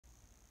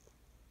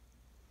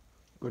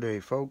Good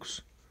day,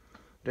 folks.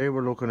 Today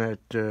we're looking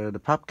at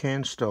the pop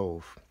can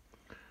stove.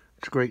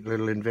 It's a great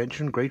little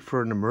invention, great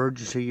for an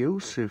emergency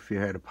use. If you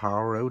had a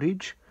power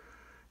outage,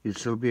 you'd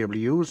still be able to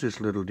use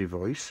this little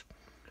device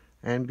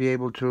and be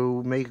able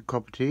to make a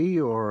cup of tea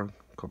or a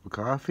cup of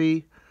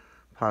coffee,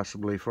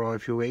 possibly fry a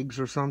few eggs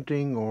or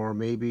something, or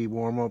maybe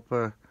warm up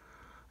a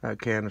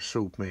can of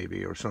soup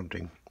maybe or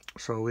something.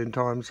 So in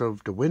times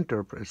of the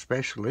winter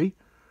especially,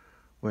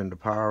 when the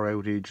power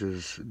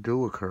outages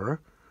do occur,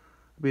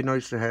 it'd be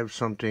nice to have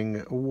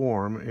something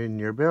warm in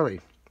your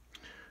belly.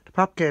 The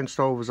pop can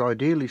stove is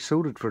ideally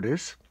suited for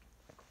this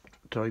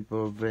type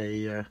of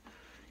a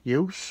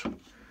use.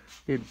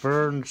 It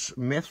burns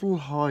methyl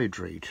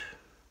hydrate.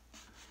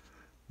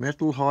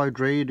 Methyl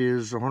hydrate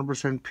is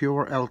 100%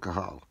 pure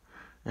alcohol,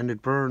 and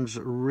it burns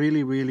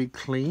really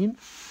clean.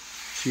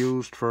 It's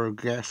used for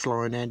gas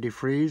line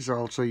antifreeze,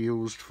 also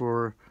used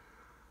for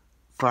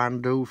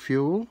fondue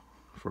fuel,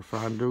 for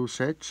fondue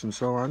sets and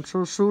so on.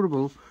 So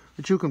suitable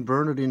that you can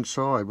burn it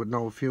inside with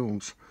no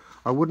fumes.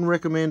 I wouldn't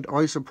recommend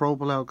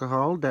isopropyl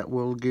alcohol. That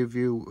will give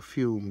you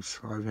fumes.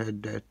 I've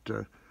had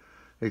that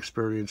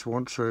experience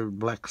once,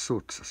 black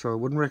soots. So I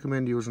wouldn't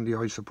recommend using the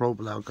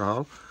isopropyl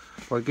alcohol.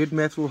 But get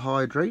methyl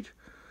hydrate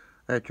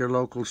at your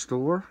local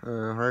store,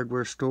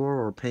 hardware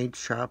store or paint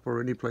shop or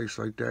any place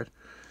like that,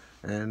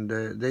 and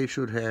they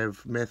should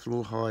have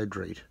methyl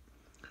hydrate.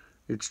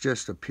 It's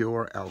just a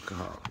pure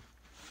alcohol.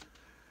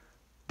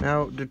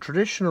 Now, the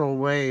traditional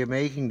way of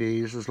making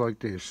these is like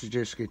this. You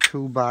just get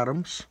two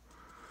bottoms,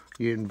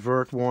 you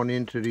invert one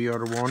into the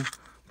other one,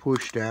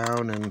 push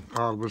down, and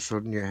all of a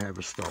sudden you have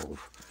a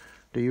stove.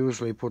 They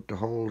usually put the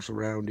holes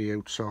around the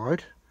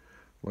outside,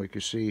 like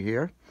you see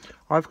here.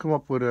 I've come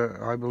up with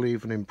I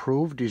believe, an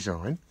improved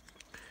design,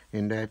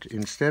 in that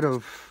instead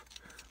of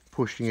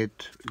pushing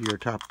it your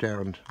top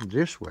down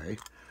this way,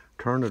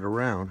 turn it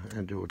around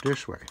and do it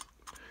this way.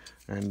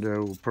 And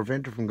to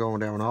prevent it from going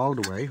down all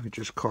the way, we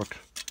just cut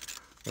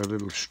a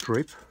little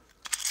strip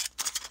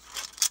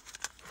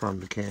from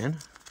the can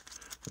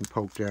and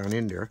poke down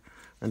in there,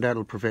 and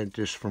that'll prevent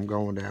this from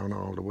going down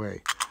all the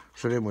way.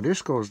 So then when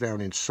this goes down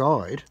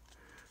inside,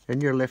 then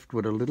you're left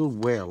with a little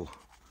well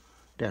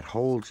that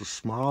holds a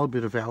small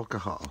bit of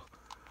alcohol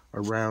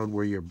around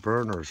where your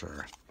burners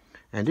are,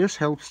 and this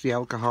helps the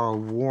alcohol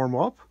warm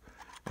up,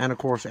 and of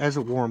course as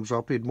it warms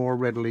up it more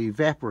readily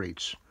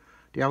evaporates.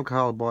 The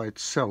alcohol by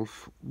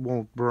itself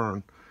won't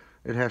burn.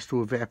 It has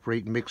to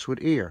evaporate and mix with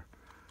air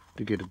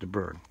to get it to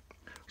burn.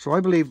 So I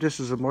believe this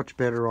is a much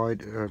better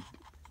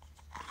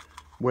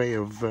way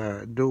of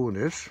doing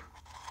this.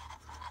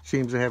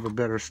 Seems to have a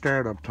better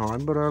startup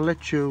time, but I'll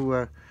let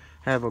you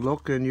have a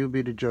look and you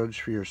be the judge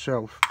for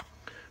yourself.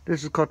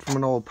 This is cut from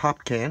an old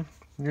pop can.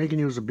 You can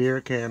use a beer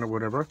can or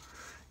whatever,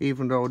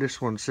 even though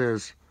this one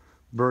says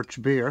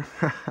Birch Beer.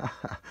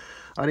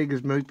 I think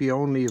it might be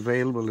only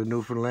available in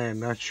Newfoundland,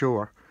 not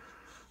sure.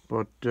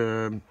 But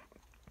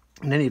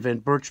in any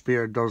event, Birch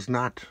Beer does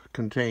not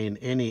contain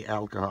any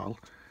alcohol.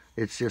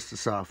 It's just a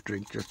soft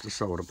drink, just a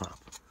soda pop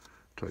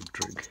type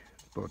drink.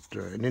 But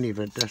in any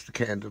event, that's the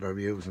can that I'm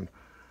using.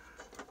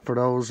 For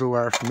those who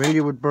are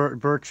familiar with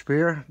Birch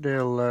Beer,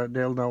 they'll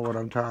know what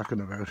I'm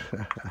talking about.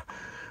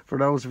 For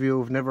those of you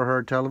who've never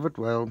heard tell of it,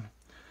 well,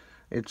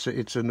 it's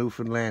a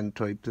Newfoundland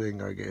type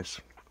thing, I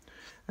guess.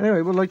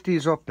 Anyway, we'll light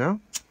these up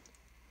now.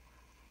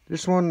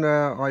 This one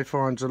I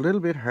find's a little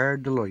bit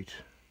hard to light.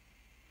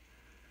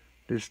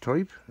 This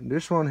type.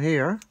 This one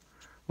here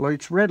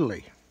lights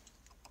readily.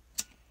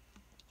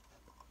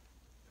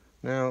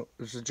 Now,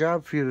 it's a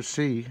job for you to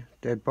see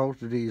that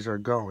both of these are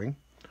going.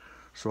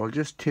 So I'll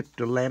just tip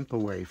the lamp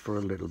away for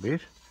a little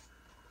bit,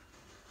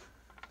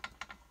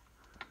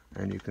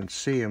 and you can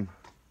see them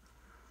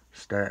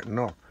starting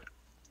up.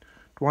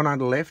 The one on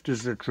the left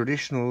is the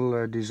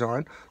traditional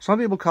design. Some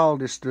people call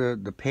this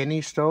the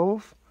penny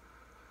stove.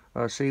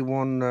 I see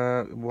one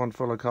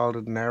fella called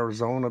it an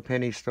Arizona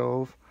penny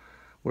stove,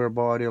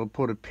 whereby they'll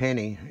put a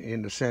penny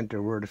in the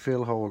center where the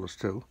fill hole is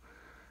to,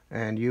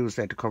 and use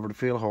that to cover the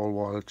fill hole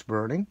while it's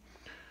burning.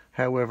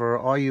 However,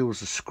 I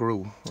use a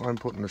screw. I'm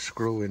putting a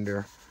screw in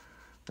there,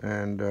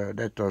 and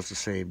that does the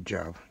same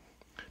job.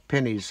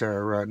 Pennies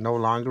are no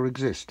longer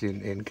exist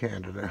in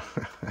Canada.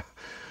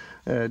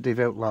 They've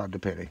outlawed the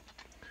penny.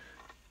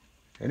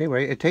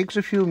 Anyway, it takes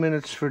a few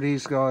minutes for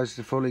these guys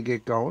to fully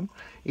get going.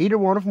 Either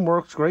one of them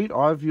works great.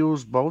 I've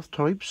used both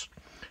types.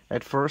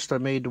 At first I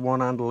made the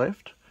one on the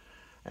left,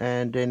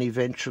 and then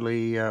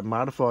eventually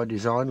modified the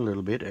design a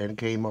little bit and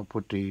came up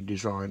with the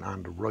design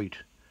on the right.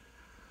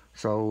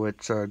 So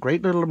it's a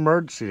great little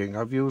emergency thing.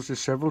 I've used this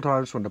several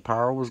times when the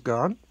power was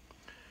gone,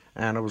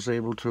 and I was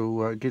able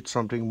to get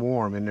something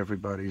warm in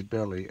everybody's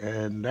belly,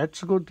 and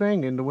that's a good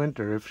thing in the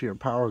winter if your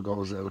power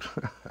goes out.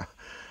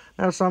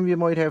 Now, some of you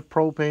might have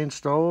propane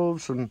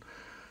stoves and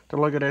to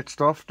look at that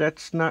stuff.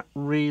 That's not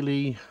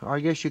really, I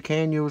guess you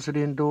can use it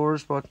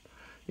indoors, but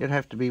you'd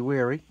have to be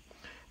wary.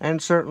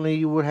 And certainly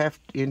you would have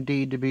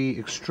indeed to be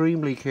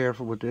extremely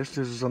careful with this.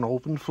 This is an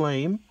open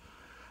flame,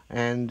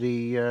 and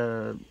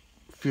the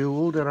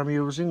fuel that I'm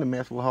using, the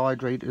methyl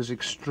hydrate, is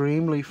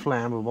extremely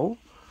flammable.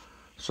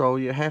 So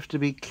you have to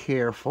be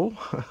careful.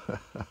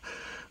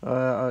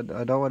 I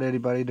don't want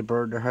anybody to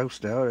burn their house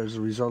down as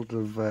a result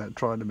of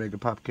trying to make a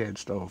pop can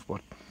stove.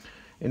 But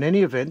in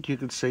any event, you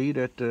can see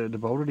that the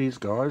both of these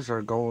guys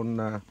are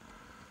going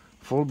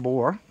full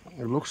bore.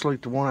 It looks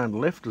like the one on the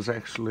left is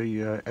actually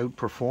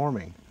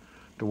outperforming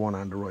the one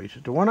on the right.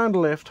 The one on the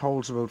left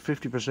holds about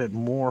 50%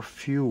 more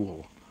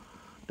fuel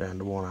than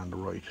the one on the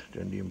right,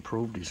 than the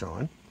improved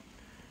design.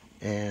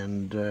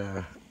 And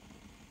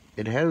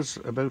it has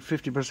about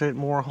 50%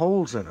 more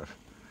holes in it.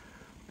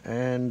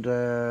 And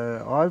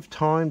I've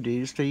timed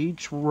these to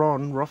each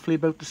run roughly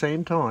about the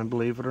same time,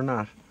 believe it or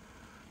not.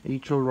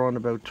 Each will run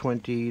about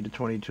 20 to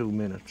 22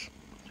 minutes.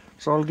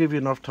 So I'll give you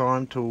enough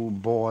time to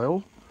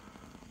boil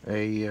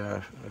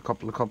a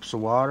couple of cups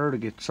of water to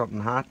get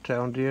something hot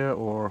down to you,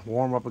 or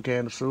warm up a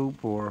can of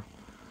soup, or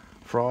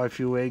fry a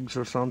few eggs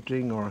or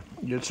something, or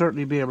you'll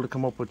certainly be able to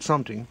come up with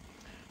something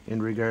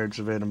in regards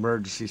of an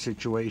emergency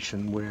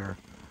situation where,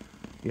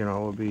 you know,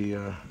 it'll be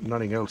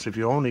nothing else. If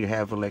you only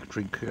have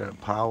electric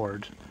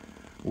powered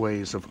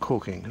ways of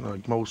cooking,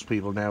 like most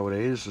people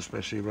nowadays,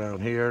 especially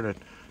around here, that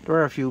there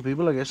are a few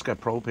people, I guess, got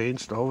propane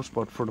stoves,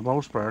 but for the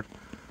most part,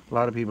 a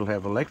lot of people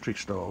have electric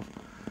stove.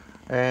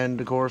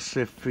 And of course,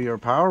 if your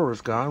power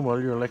is gone,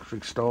 well, your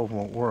electric stove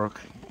won't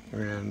work,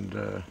 and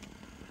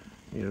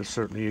you know,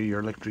 certainly your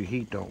electric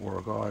heat don't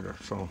work either.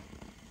 So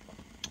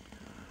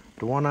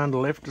the one on the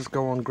left is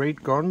going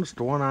great guns.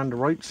 The one on the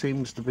right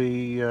seems to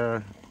be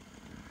a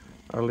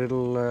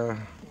little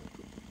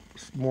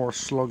more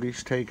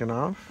sluggish taking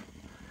off.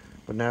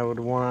 But now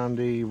the one on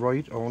the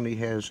right only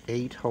has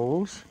 8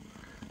 holes,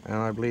 and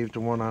I believe the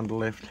one on the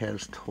left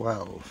has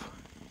 12.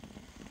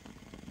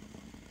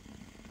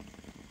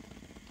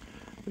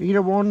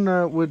 Either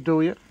one would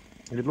do you.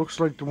 It looks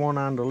like the one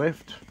on the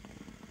left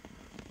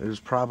is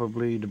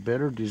probably the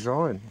better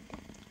design,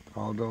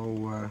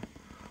 although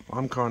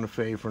I'm kind of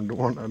favoring the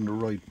one on the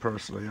right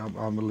personally.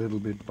 I'm a little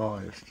bit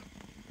biased.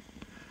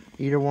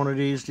 Either one of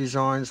these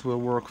designs will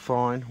work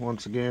fine,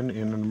 once again,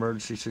 in an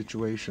emergency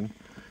situation.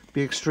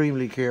 Be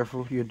extremely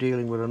careful. You're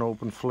dealing with an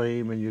open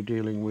flame and you're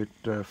dealing with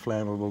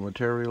flammable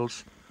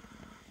materials,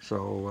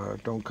 so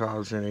don't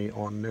cause any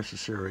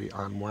unnecessary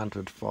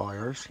unwanted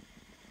fires.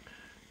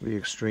 Be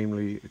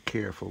extremely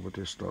careful with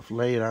this stuff.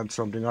 Lay it on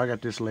something. I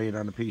got this laid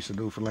on a piece of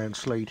Newfoundland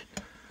slate.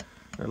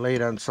 Lay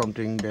it on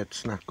something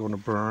that's not going to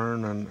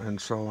burn,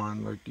 and so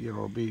on. Like, you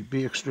know,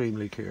 be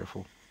extremely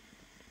careful.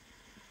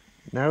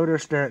 Now they're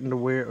starting to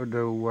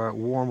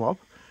warm up.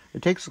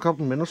 It takes a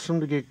couple minutes for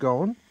them to get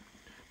going.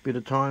 By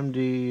the time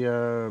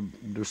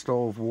the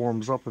stove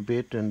warms up a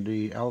bit and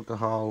the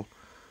alcohol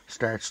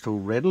starts to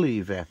readily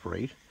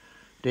evaporate,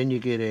 then you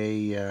get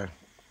a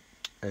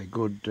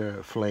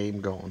good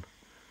flame going.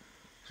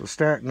 So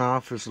starting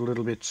off is a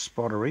little bit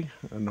sputtery.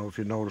 I don't know if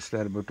you noticed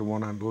that about the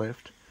one on the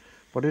left,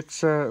 but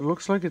it's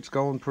looks like it's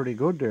going pretty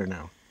good there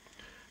now.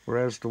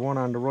 Whereas the one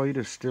on the right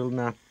is still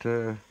not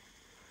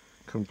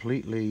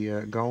completely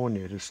going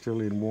yet. It's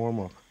still in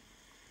warm-up.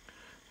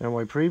 Now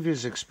my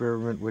previous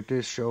experiment with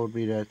this showed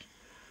me that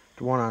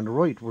the one on the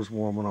right was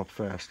warming up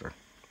faster.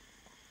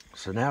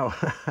 So now,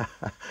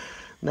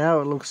 now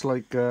it looks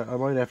like I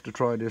might have to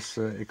try this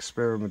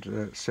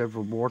experiment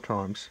several more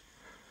times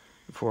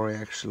before I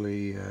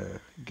actually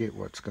get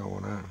what's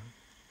going on.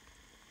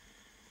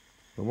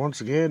 But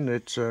once again,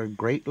 it's a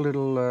great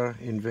little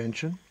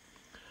invention.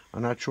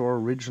 I'm not sure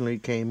originally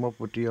came up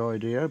with the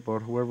idea, but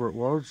whoever it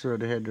was,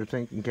 they had their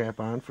thinking cap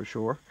on for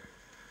sure.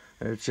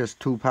 It's just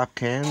 2 pop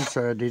cans.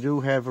 They do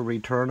have a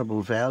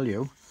returnable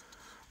value.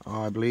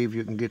 I believe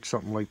you can get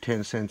something like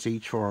 10 cents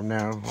each for them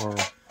now, or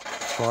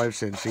 5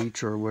 cents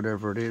each, or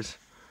whatever it is.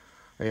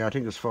 Yeah, I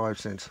think it's 5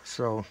 cents.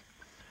 So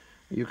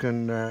you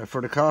can, for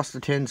the cost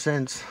of 10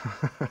 cents,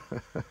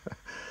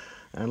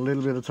 and a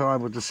little bit of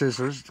time with the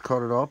scissors to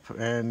cut it up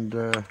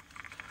and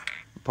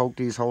poke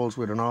these holes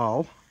with an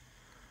awl.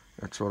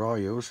 That's what I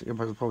use. I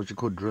suppose you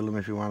could drill them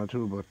if you wanted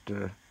to,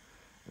 but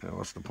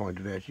what's the point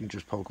of that? You can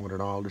just poke them with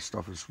an awl. This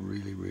stuff is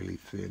really, really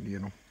thin, you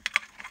know.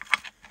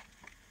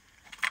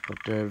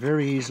 But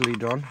very easily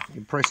done.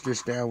 You press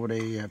this down with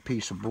a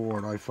piece of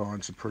board. I find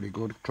it's pretty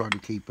good. Try to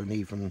keep an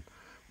even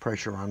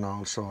pressure on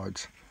all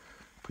sides.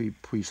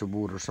 Piece of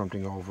wood or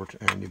something over it,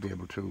 and you'll be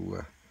able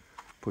to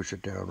push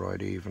it down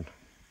right even.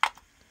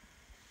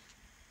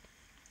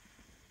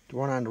 The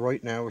one on the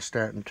right now is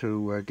starting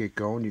to get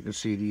going. You can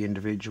see the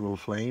individual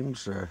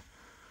flames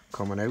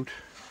coming out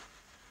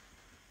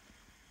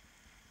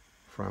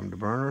from the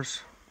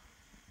burners.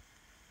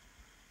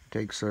 It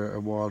takes a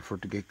while for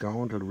it to get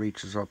going until it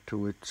reaches up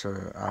to its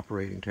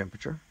operating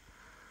temperature,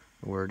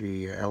 where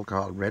the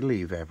alcohol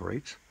readily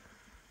evaporates.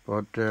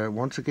 But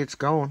once it gets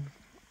going,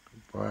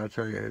 well, I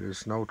tell you,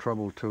 there's no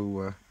trouble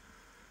to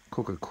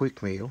cook a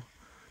quick meal.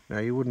 Now,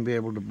 you wouldn't be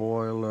able to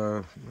boil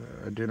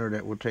a dinner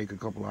that would take a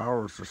couple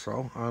hours or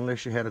so,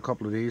 unless you had a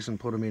couple of these and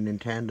put them in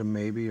tandem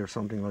maybe, or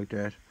something like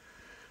that.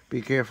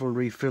 Be careful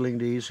refilling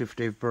these if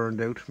they've burned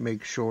out.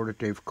 Make sure that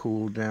they've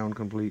cooled down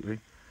completely.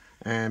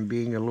 And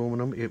being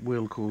aluminum, it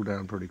will cool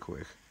down pretty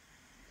quick.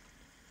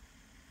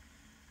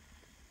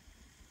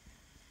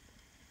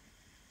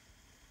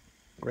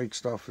 Great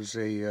stuff. Is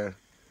a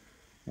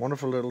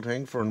wonderful little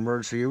thing for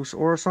emergency use.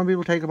 Or some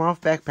people take them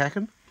off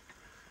backpacking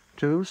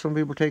too. Some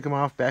people take them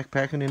off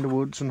backpacking in the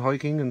woods and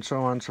hiking and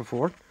so on and so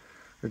forth.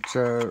 It's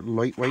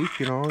lightweight,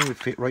 you know, you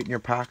fit right in your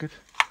pocket.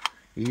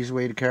 Easy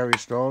way to carry a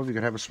stove. You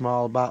could have a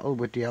small bottle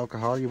with the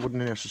alcohol. You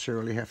wouldn't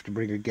necessarily have to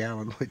bring a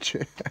gallon with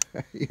you,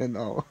 you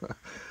know.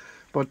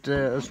 But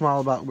a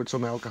small bottle with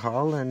some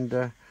alcohol,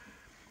 and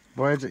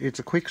boy, it's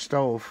a quick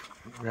stove.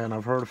 And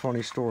I've heard a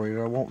funny story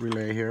that I won't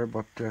relay here,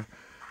 but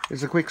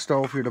it's a quick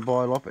stove for you to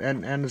boil up.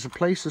 And there's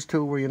places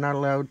too where you're not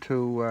allowed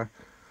to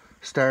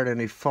start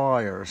any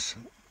fires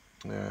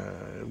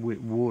with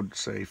wood,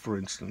 say, for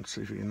instance.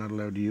 If you're not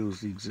allowed to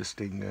use the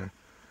existing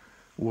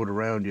wood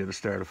around you to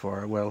start a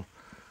fire, well,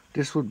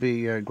 this would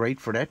be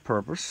great for that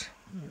purpose,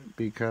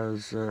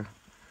 because you're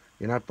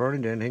not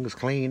burning anything. It's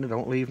clean. It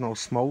don't leave no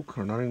smoke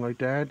or nothing like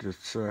that.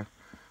 It's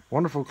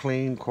wonderful,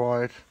 clean,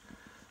 quiet,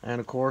 and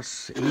of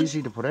course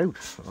easy to put out.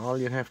 All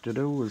you have to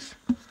do is,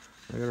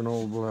 I got an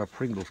old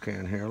Pringles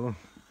can here, look,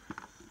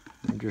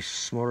 and just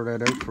smother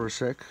that out for a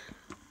sec.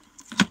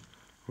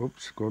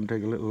 Oops, going to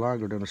take a little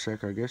longer than a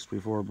sec, I guess,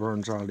 before it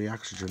burns all the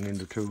oxygen in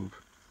the tube.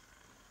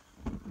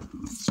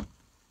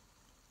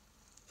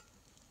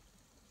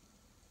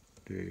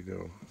 There you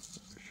go.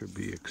 Should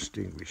be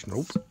extinguished.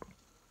 Nope.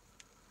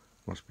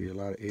 Must be a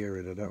lot of air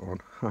into that one.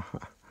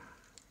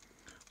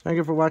 Thank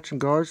you for watching,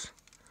 guys.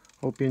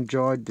 Hope you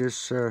enjoyed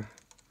this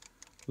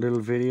little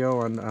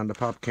video on the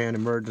PopCan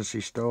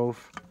emergency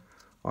stove.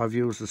 I've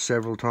used it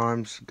several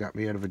times. Got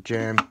me out of a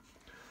jam.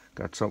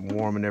 Got something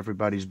warm in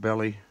everybody's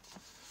belly.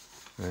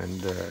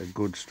 And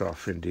good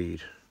stuff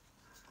indeed.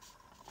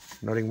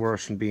 Nothing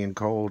worse than being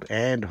cold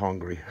and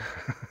hungry.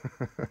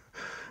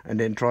 And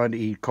then trying to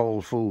eat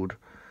cold food.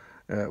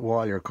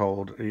 While you're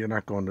cold, you're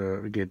not going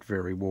to get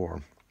very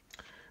warm.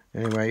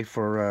 Anyway,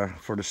 for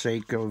the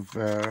sake of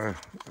a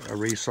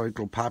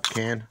recycled pop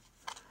can,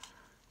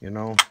 you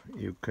know,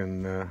 you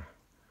can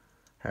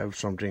have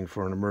something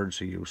for an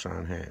emergency use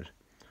on hand.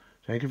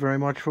 Thank you very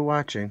much for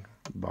watching.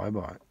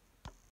 Bye-bye.